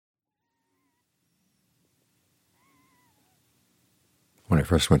When I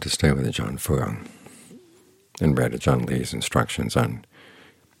first went to stay with Ajaan Fuang and read Ajaan Lee's instructions on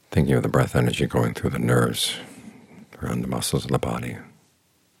thinking of the breath energy going through the nerves, around the muscles of the body,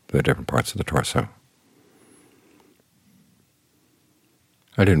 the different parts of the torso,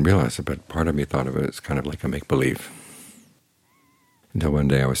 I didn't realize it, but part of me thought of it as kind of like a make-believe. Until one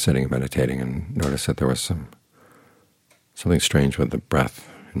day I was sitting and meditating and noticed that there was something strange with the breath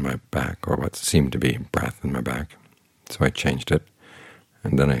in my back, or what seemed to be breath in my back. So I changed it,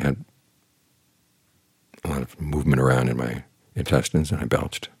 and then I had a lot of movement around in my intestines, and I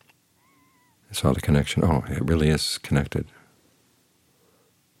belched. I saw the connection. Oh, it really is connected.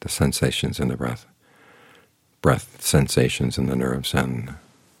 The sensations in the breath sensations in the nerves, and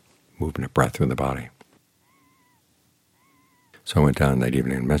movement of breath through the body. So I went down that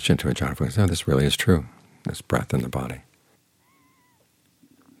evening and mentioned to Ajaan Fuang, "Oh, this really is true, this breath in the body,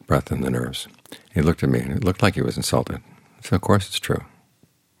 breath in the nerves." He looked at me, and it looked like he was insulted. I said, "Of course it's true,"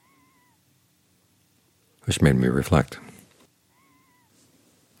 which made me reflect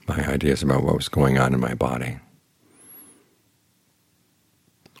my ideas about what was going on in my body,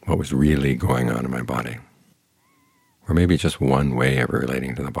 what was really going on in my body, or maybe just one way of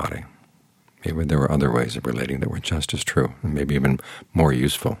relating to the body. Maybe there were other ways of relating that were just as true, and maybe even more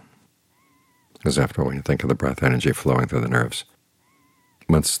useful. Because after all, when you think of the breath energy flowing through the nerves,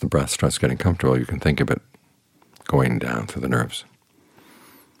 once the breath starts getting comfortable, you can think of it going down through the nerves.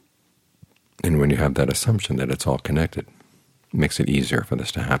 And when you have that assumption that it's all connected, it makes it easier for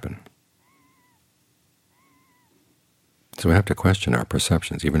this to happen. So we have to question our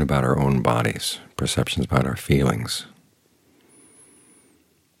perceptions, even about our own bodies, perceptions about our feelings.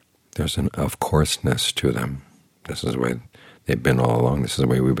 There's an of-courseness to them. This is the way they've been all along. This is the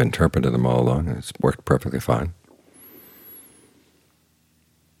way we've interpreted them all along, and it's worked perfectly fine.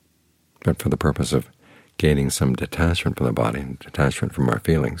 But for the purpose of gaining some detachment from the body, detachment from our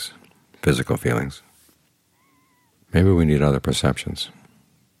feelings, physical feelings, maybe we need other perceptions.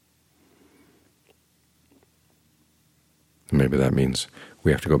 Maybe that means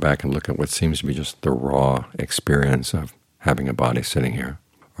we have to go back and look at what seems to be just the raw experience of having a body sitting here,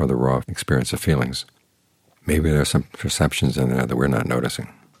 or the raw experience of feelings. Maybe there are some perceptions in there that we're not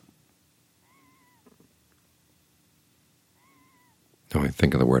noticing. When we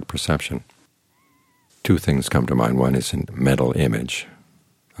think of the word perception, two things come to mind. One is a mental image,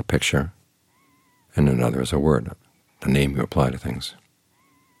 a picture, and another is a word, the name you apply to things.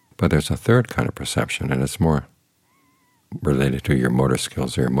 But there's a third kind of perception, and it's more related to your motor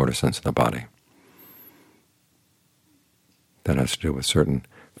skills or your motor sense of the body. That has to do with certain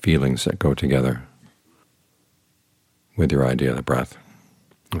feelings that go together with your idea of the breath.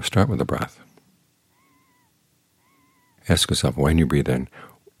 We'll start with the breath. Ask yourself, when you breathe in,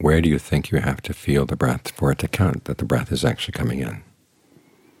 where do you think you have to feel the breath for it to count that the breath is actually coming in?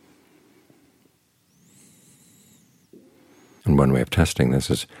 And one way of testing this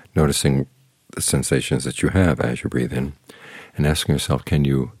is noticing the sensations that you have as you breathe in, and asking yourself, can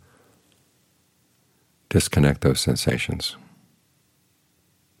you disconnect those sensations?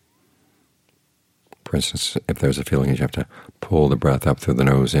 For instance, if there's a feeling that you have to pull the breath up through the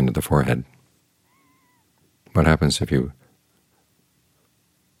nose into the forehead, what happens if you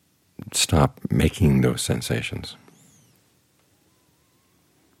stop making those sensations?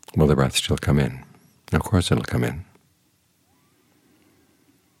 Will the breath still come in? Of course it'll come in.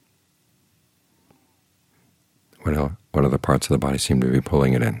 What other parts of the body seem to be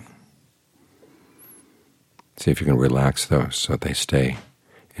pulling it in? See if you can relax those so that they stay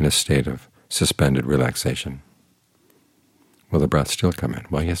in a state of suspended relaxation. Will the breath still come in?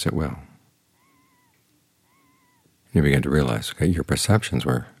 Well, yes, it will. You begin to realize, okay, your perceptions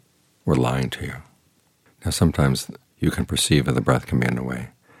were lying to you. Now, sometimes you can perceive that the breath can be in a way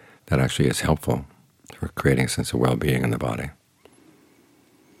that actually is helpful for creating a sense of well-being in the body.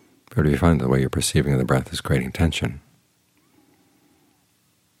 But if you find the way you're perceiving the breath is creating tension,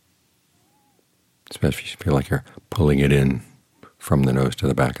 especially if you feel like you're pulling it in from the nose to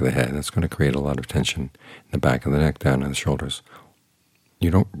the back of the head, that's going to create a lot of tension in the back of the neck, down in the shoulders. You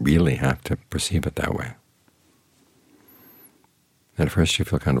don't really have to perceive it that way. And at first you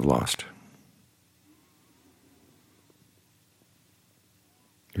feel kind of lost.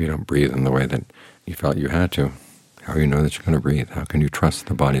 If you don't breathe in the way that you felt you had to, how do you know that you're going to breathe? How can you trust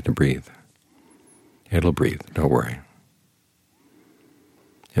the body to breathe? It'll breathe, don't worry.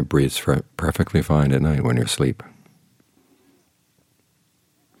 It breathes perfectly fine at night when you're asleep.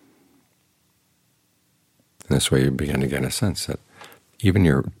 And this way you begin to get a sense that even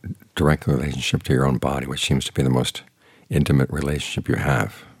your direct relationship to your own body, which seems to be the most intimate relationship you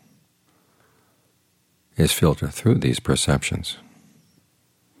have, is filtered through these perceptions.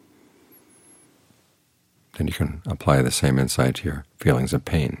 then you can apply the same insight to your feelings of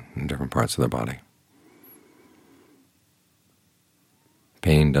pain in different parts of the body.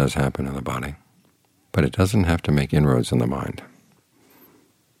 Pain does happen in the body, but it doesn't have to make inroads in the mind.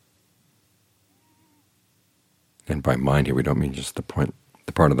 And by mind here, we don't mean just the part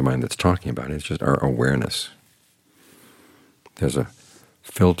of the mind that's talking about it. It's just our awareness. There's a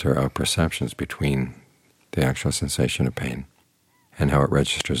filter of perceptions between the actual sensation of pain and how it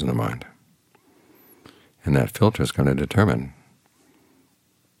registers in the mind. And that filter is going to determine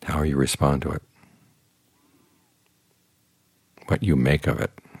how you respond to it, what you make of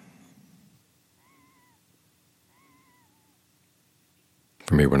it.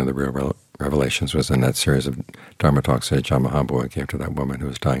 For me, one of the real revelations was in that series of Dharma talks that Ajaan Maha Boowa gave to that woman who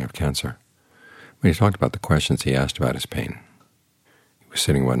was dying of cancer. When he talked about the questions he asked about his pain, he was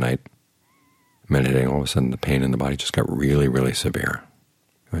sitting one night meditating. All of a sudden, the pain in the body just got really, really severe.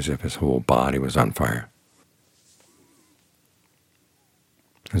 It was as if his whole body was on fire.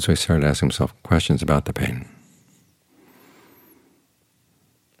 And so he started asking himself questions about the pain.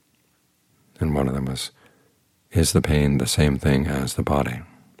 And one of them was, is the pain the same thing as the body?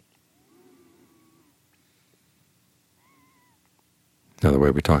 Now, the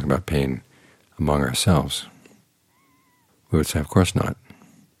way we talk about pain among ourselves, we would say, of course not.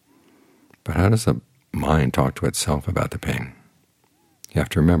 But how does the mind talk to itself about the pain? You have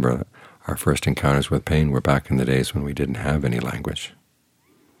to remember that our first encounters with pain were back in the days when we didn't have any language.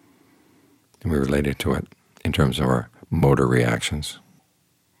 And we related to it in terms of our motor reactions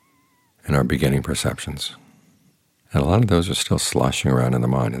and our beginning perceptions. And a lot of those are still sloshing around in the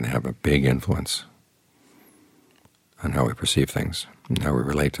mind, and they have a big influence on how we perceive things and how we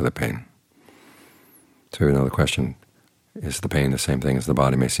relate to the pain. So even though the question, is the pain the same thing as the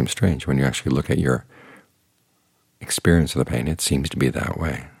body, may seem strange, when you actually look at your experience of the pain, it seems to be that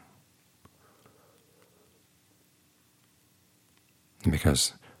way. And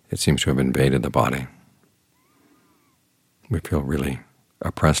because it seems to have invaded the body, we feel really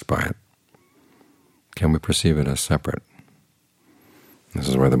oppressed by it. Can we perceive it as separate? This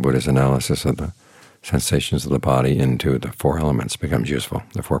is where the Buddha's analysis of the sensations of the body into the four elements becomes useful,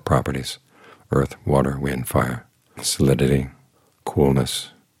 the four properties: earth, water, wind, fire, solidity,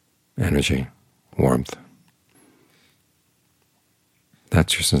 coolness, energy, warmth.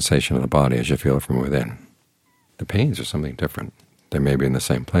 That's your sensation of the body as you feel it from within. The pains are something different. They may be in the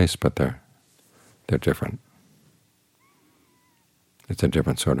same place, but they're different. It's a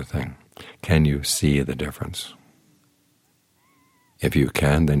different sort of thing. Can you see the difference? If you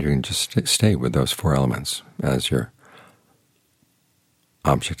can, then you can just stay with those four elements as your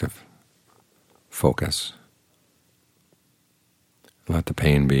object of focus. Let the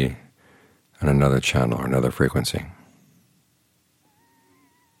pain be on another channel or another frequency.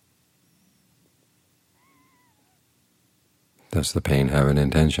 Does the pain have an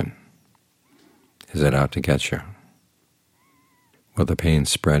intention? Is it out to get you? Will the pain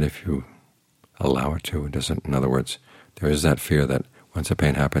spread if you allow it to? In other words, there is that fear that once the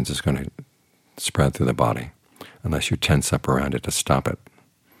pain happens, it's going to spread through the body, unless you tense up around it to stop it.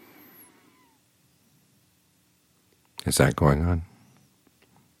 Is that going on?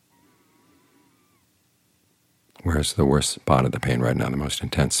 Where's the worst spot of the pain right now, the most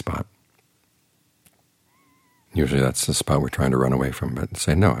intense spot? Usually that's the spot we're trying to run away from, but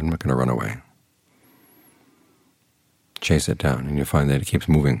say, no, I'm not going to run away. Chase it down, and you find that it keeps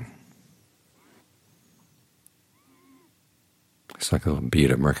moving. It's like a little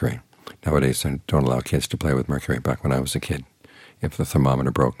bead of mercury. Nowadays, I don't allow kids to play with mercury. Back when I was a kid, if the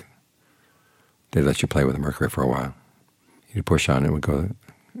thermometer broke, they'd let you play with the mercury for a while. You'd push on, it would go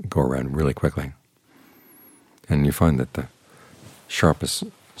around really quickly. And you find that the sharpest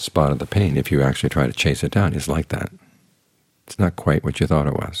spot of the pain, if you actually try to chase it down, is like that. It's not quite what you thought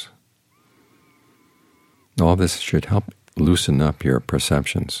it was. All this should help loosen up your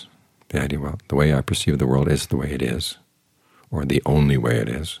perceptions. The idea, well, the way I perceive the world is the way it is, or the only way it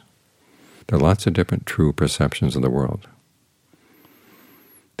is. There are lots of different true perceptions of the world.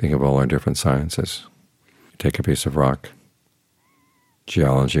 Think of all our different sciences. You take a piece of rock.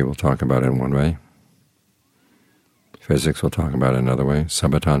 Geology will talk about it in one way. Physics will talk about it another way.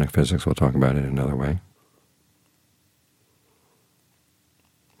 Subatomic physics will talk about it another way.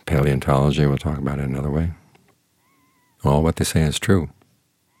 Paleontology will talk about it another way. All what they say is true.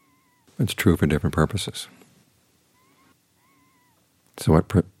 It's true for different purposes. So what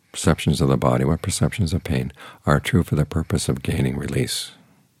perceptions of the body, what perceptions of pain are true for the purpose of gaining release,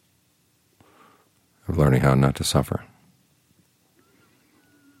 of learning how not to suffer?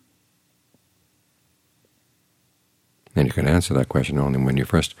 And you can answer that question only when you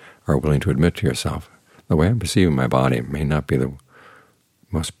first are willing to admit to yourself, the way I'm perceiving my body may not be the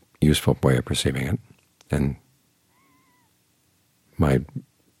most useful way of perceiving it, and my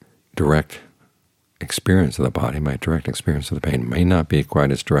direct experience of the body, my direct experience of the pain, may not be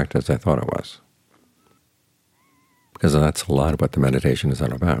quite as direct as I thought it was. Because that's a lot of what the meditation is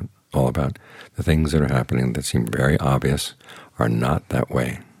all about. The things that are happening that seem very obvious are not that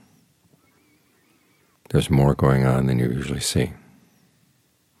way. There's more going on than you usually see.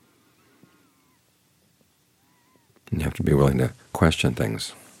 And you have to be willing to question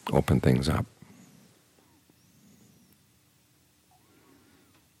things, open things up.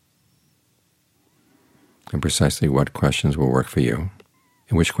 And precisely what questions will work for you,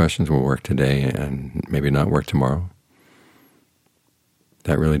 and which questions will work today and maybe not work tomorrow,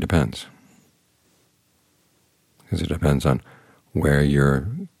 that really depends. Because it depends on where you're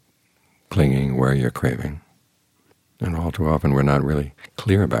clinging, where you're craving. And all too often we're not really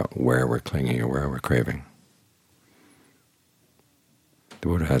clear about where we're clinging or where we're craving. The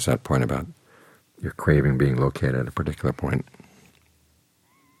Buddha has that point about your craving being located at a particular point.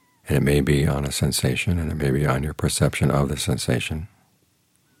 And it may be on a sensation, and it may be on your perception of the sensation,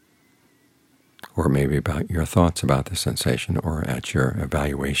 or it may be about your thoughts about the sensation, or at your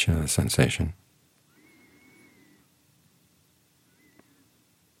evaluation of the sensation.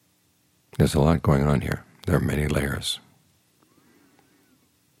 There's a lot going on here. There are many layers.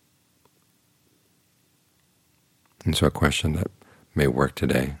 And so a question that may work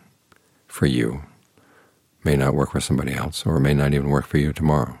today for you may not work for somebody else, or may not even work for you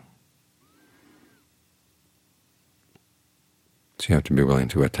tomorrow. So you have to be willing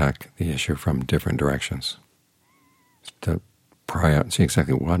to attack the issue from different directions, to pry out and see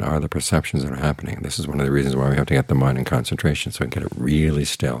exactly what are the perceptions that are happening. This is one of the reasons why we have to get the mind in concentration, so we can get it really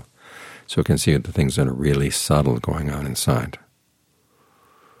still, so we can see the things that are really subtle going on inside.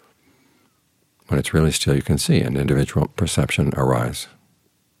 When it's really still, you can see an individual perception arise.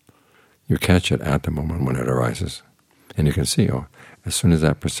 You catch it at the moment when it arises, and you can see, oh, as soon as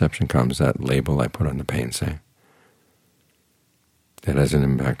that perception comes, that label I put on the pain, say, that has an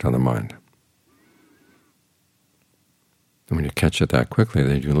impact on the mind. And when you catch it that quickly,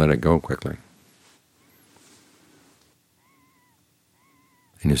 then you let it go quickly.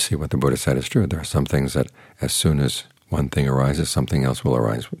 And you see what the Buddha said is true. There are some things that as soon as one thing arises, something else will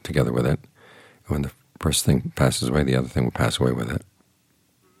arise together with it. And when the first thing passes away, the other thing will pass away with it.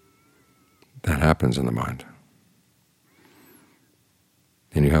 That happens in the mind.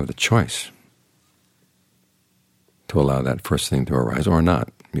 And you have the choice to allow that first thing to arise or not.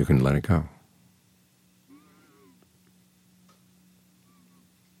 You can let it go.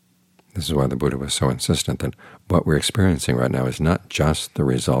 This is why the Buddha was so insistent that what we're experiencing right now is not just the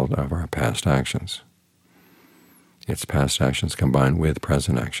result of our past actions. It's past actions combined with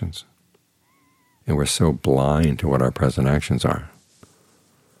present actions. And we're so blind to what our present actions are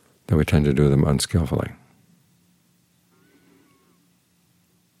that we tend to do them unskillfully.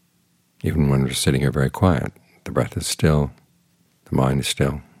 Even when we're sitting here very quiet, the breath is still, the mind is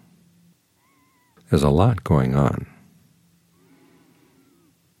still. There's a lot going on.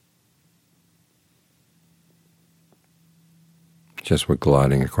 Just we're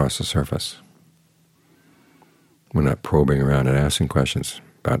gliding across the surface. We're not probing around and asking questions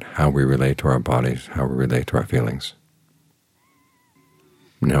about how we relate to our bodies, how we relate to our feelings.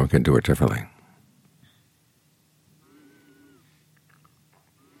 Now we can do it differently.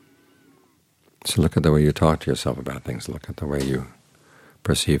 So look at the way you talk to yourself about things. Look at the way you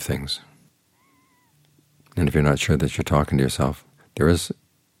perceive things. And if you're not sure that you're talking to yourself, there is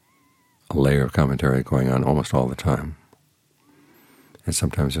a layer of commentary going on almost all the time. And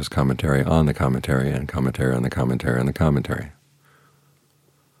sometimes there's commentary on the commentary and commentary on the commentary on the commentary.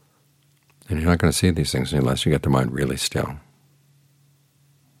 And you're not going to see these things unless you get the mind really still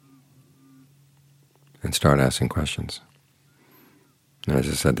and start asking questions. And as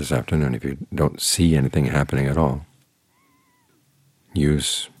I said this afternoon, if you don't see anything happening at all,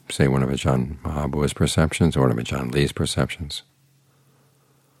 use, say, one of Ajahn Mahabhua's perceptions or one of Ajahn Lee's perceptions.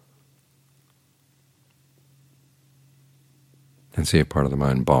 And see if part of the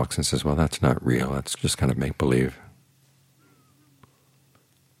mind balks and says, well, that's not real, that's just kind of make-believe.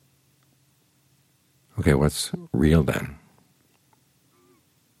 Okay, what's real then?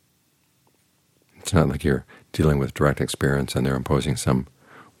 It's not like you're dealing with direct experience and they're imposing some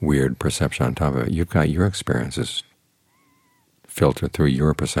weird perception on top of it. You've got your experiences filtered through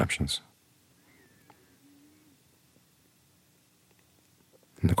your perceptions.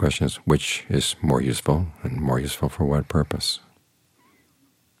 And the question is, which is more useful, and more useful for what purpose?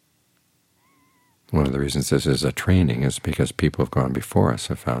 One of the reasons this is a training is because people who've gone before us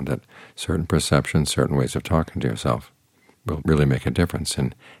have found that certain perceptions, certain ways of talking to yourself will really make a difference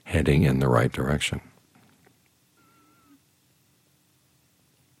in heading in the right direction.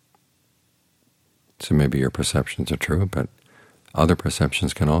 So maybe your perceptions are true, but other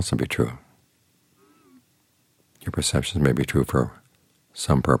perceptions can also be true. Your perceptions may be true for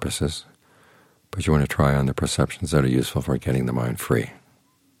some purposes, but you want to try on the perceptions that are useful for getting the mind free.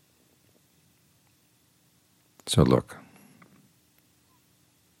 So look,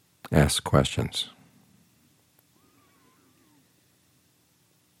 ask questions,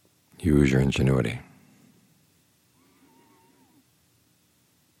 use your ingenuity.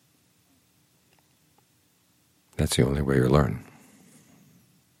 That's the only way you learn.